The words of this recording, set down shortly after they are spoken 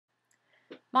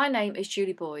My name is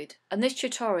Julie Boyd, and this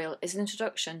tutorial is an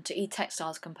introduction to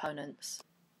e-textiles components.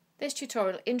 This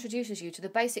tutorial introduces you to the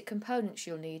basic components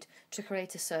you'll need to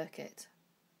create a circuit.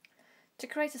 To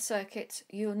create a circuit,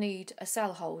 you'll need a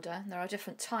cell holder. There are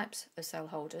different types of cell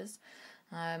holders.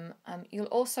 You'll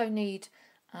also need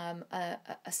a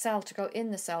cell to go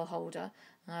in the cell holder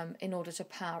in order to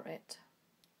power it.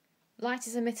 Light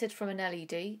is emitted from an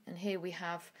LED, and here we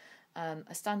have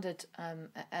a standard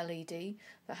LED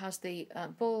that has the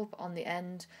bulb on the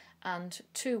end and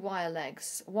two wire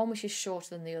legs, one which is shorter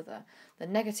than the other. The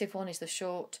negative one is the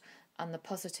short and the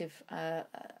positive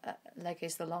leg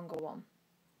is the longer one.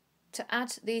 To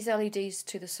add these LEDs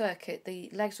to the circuit, the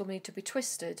legs will need to be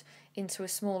twisted into a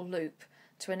small loop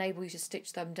to enable you to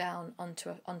stitch them down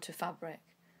onto fabric.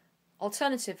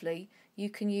 Alternatively, you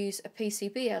can use a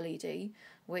PCB LED,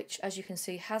 which, as you can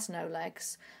see, has no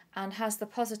legs and has the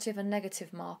positive and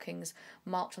negative markings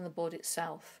marked on the board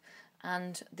itself.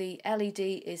 And the LED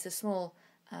is a small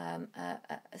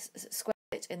square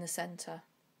bit in the centre.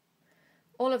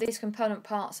 All of these component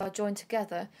parts are joined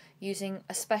together using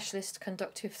a specialist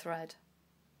conductive thread.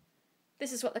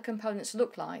 This is what the components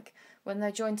look like when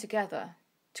they're joined together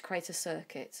to create a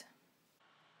circuit.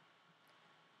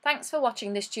 Thanks for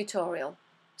watching this tutorial.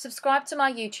 Subscribe to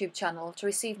my YouTube channel to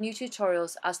receive new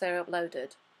tutorials as they are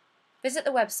uploaded. Visit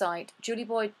the website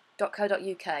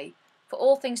julieboyd.co.uk for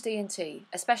all things D&T,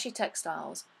 especially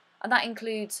textiles, and that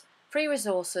includes free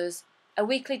resources, a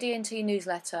weekly D&T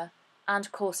newsletter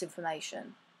and course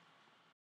information.